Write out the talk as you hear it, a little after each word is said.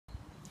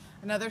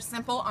Another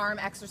simple arm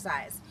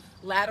exercise.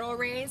 Lateral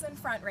raise and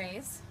front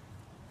raise.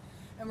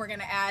 And we're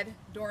gonna add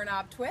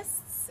doorknob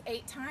twists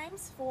 8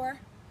 times. 4,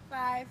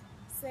 5,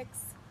 6,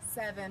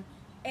 7,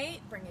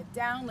 8. Bring it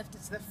down, lift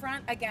it to the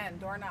front. Again,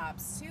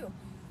 doorknobs. 2,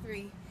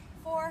 3,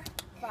 4,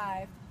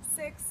 5,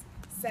 6,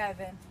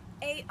 7,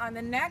 8. On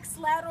the next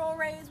lateral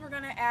raise, we're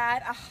gonna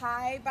add a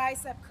high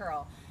bicep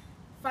curl.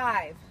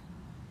 5,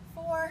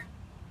 4,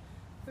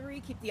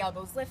 3, keep the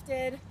elbows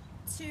lifted.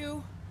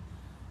 2,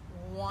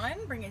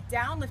 1, bring it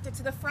down, lift it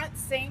to the front.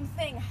 Same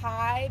thing,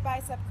 high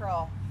bicep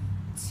curl.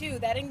 2,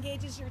 that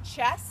engages your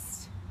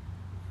chest.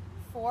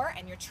 4,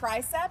 and your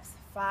triceps.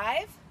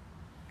 5,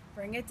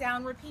 bring it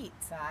down, repeat.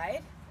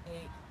 Side.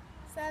 8,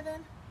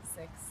 7,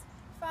 6,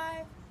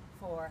 5,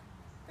 4,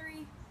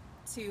 3,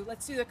 2.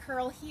 Let's do the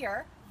curl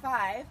here.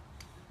 5,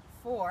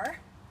 4,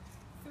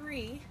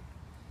 3,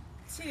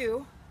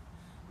 2,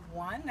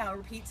 1. Now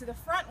repeat to the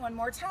front one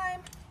more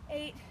time.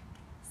 8,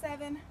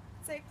 7,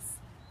 6,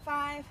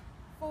 5,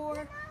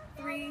 4,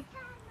 3,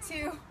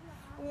 2,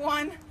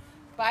 1.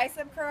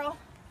 Bicep curl.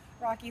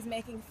 Rocky's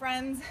making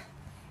friends.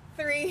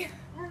 3,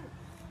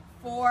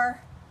 4,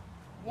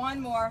 1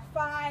 more.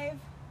 5.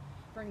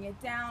 Bring it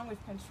down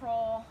with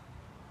control.